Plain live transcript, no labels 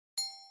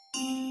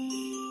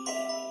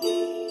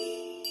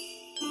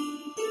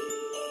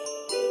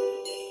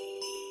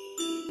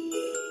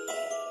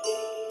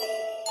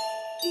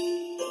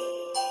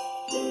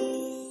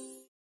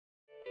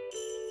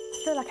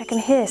I can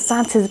hear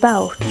Santa's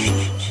bell.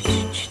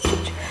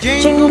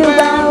 Jingle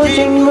bell,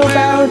 jingle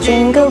bell,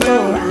 jingle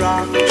bell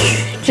rock.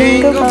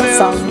 Jingle bell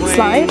song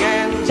slide.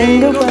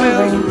 Jingle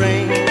bell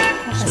ring.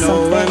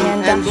 Something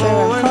and Dasher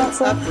and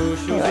Prancer.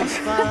 Anyway.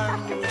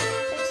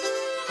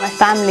 My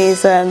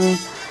family's a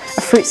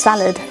fruit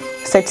salad,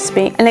 so to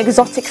speak. An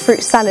exotic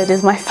fruit salad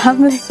is my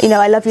family. You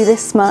know, I love you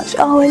this much.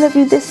 Oh, I love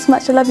you this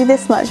much. I love you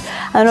this much.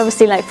 And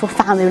obviously, like for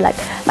family, like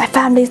my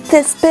family's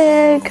this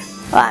big.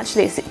 Well,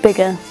 actually, it's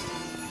bigger.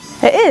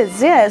 It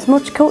is, yeah. It's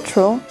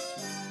multicultural.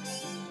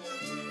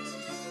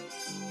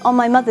 On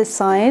my mother's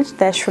side,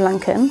 they're Sri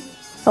Lankan.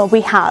 Well,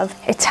 we have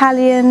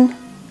Italian,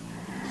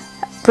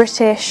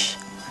 British,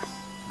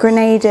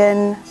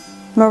 Grenadian,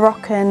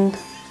 Moroccan,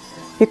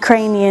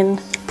 Ukrainian,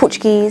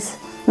 Portuguese,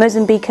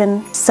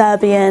 Mozambican,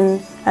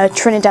 Serbian,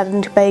 Trinidad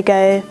and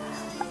Tobago,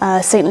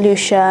 St.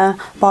 Lucia,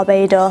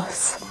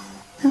 Barbados,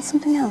 and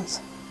something else.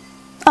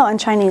 Oh, and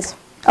Chinese.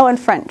 Oh, and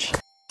French.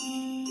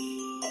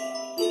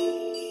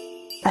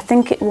 I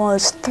think it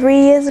was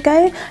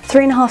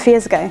 3.5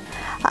 years ago,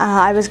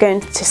 I was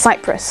going to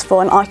Cyprus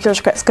for an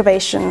archaeological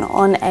excavation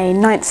on a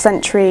 9th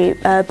century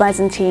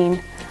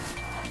Byzantine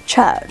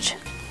church.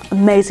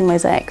 Amazing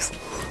mosaics.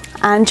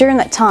 And during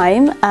that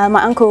time,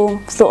 my uncle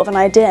thought of an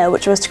idea,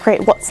 which was to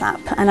create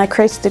WhatsApp, and I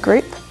created a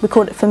group. We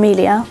called it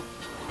Familia,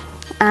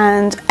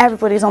 and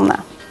everybody's on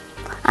there.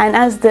 And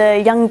as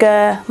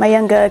my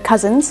younger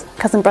cousin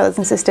brothers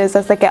and sisters,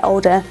 as they get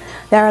older,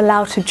 they're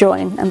allowed to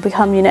join and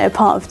become, you know,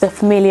 part of the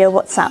Familia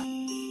WhatsApp.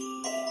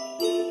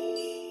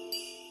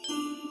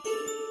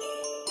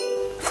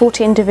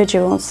 40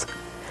 individuals.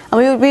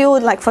 And we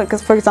all, like, for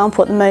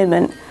example, at the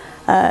moment,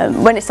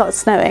 when it started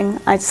snowing,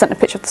 I sent a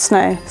picture of the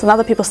snow. So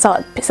other people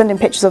started sending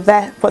pictures of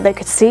what they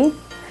could see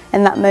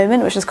in that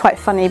moment, which is quite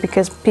funny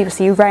because people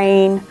see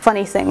rain,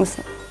 funny things,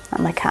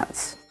 and my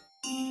cats.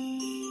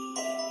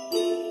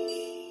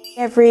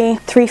 Every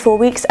 3-4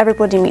 weeks,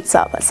 everybody meets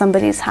up at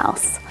somebody's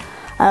house.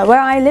 Where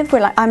I live,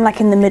 I'm like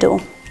in the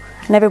middle,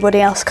 and everybody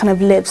else kind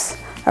of lives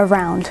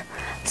around.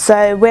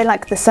 So we're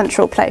like the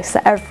central place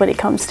that everybody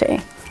comes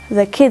to.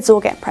 The kids all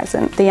get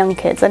present, the young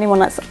kids, anyone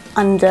that's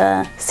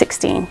under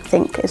 16, I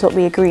think, is what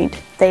we agreed.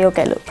 They all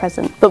get a little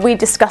present. But we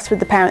discuss with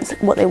the parents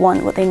what they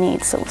want, what they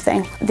need, sort of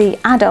thing. The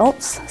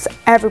adults, so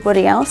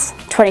everybody else,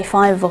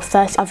 25 or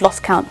 30, I've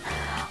lost count.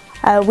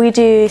 We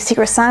do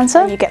Secret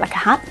Santa. You get like a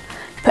hat,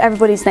 put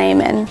everybody's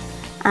name in,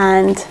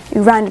 and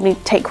you randomly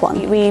take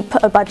one. We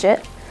put a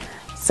budget,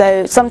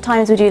 so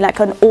sometimes we do like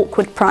an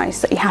awkward price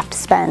that you have to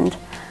spend,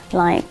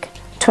 like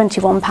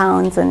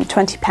 £21 and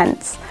 20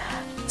 pence,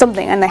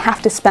 something, and they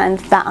have to spend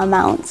that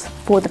amount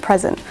for the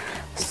present.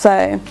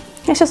 So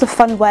it's just a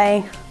fun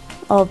way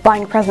of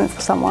buying a present for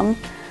someone,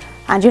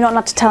 and you're not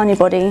allowed to tell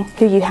anybody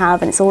who you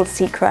have, and it's all a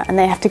secret, and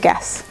they have to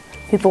guess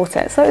who bought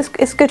it. So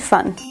it's good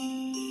fun.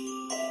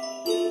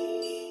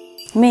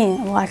 Me?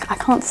 Well, I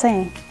can't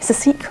say. It's a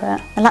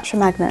secret. AllatRa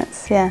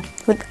magnets, yeah,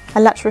 with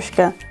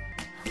AllatRa.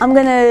 I'm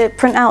going to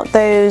print out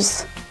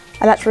those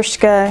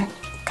AllatRa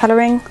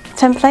colouring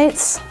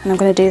templates, and I'm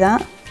going to do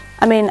that.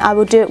 I mean, I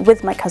will do it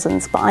with my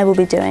cousins, but I will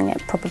be doing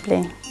it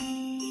probably.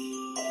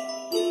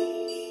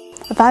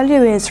 The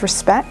value is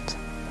respect,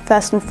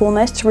 first and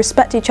foremost, to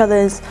respect each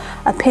other's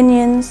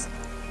opinions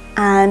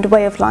and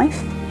way of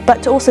life,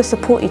 but to also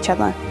support each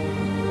other.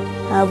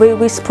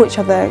 We support each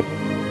other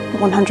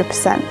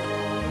 100%.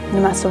 No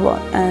matter what,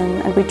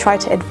 and we try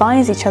to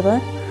advise each other.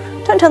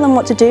 Don't tell them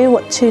what to do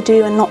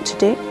and not to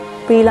do.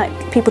 We like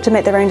people to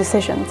make their own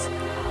decisions,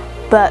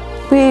 but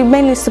we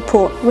mainly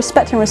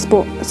respect and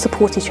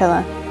support each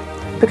other,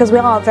 because we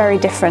are very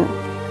different.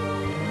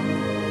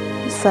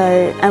 So,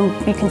 and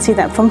you can see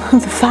that from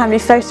the family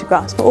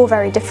photographs, we're all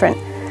very different,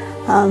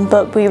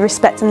 but we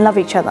respect and love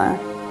each other.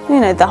 You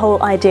know, the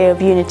whole idea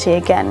of unity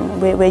again,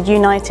 we're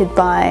united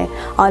by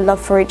our love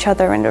for each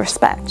other and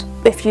respect.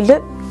 If you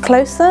look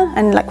closer,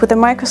 and like with a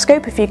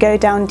microscope, if you go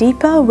down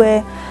deeper,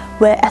 we're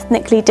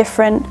ethnically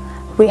different,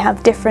 we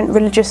have different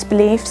religious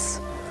beliefs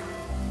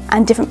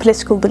and different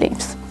political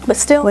beliefs. But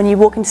still, when you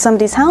walk into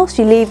somebody's house,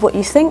 you leave what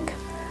you think,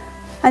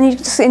 and you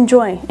just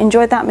enjoy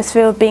the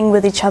atmosphere of being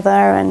with each other,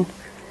 and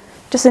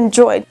just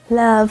enjoy.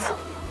 Love.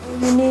 All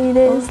you need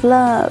is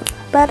love.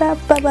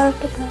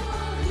 Ba-da-ba-ba-ba-ba.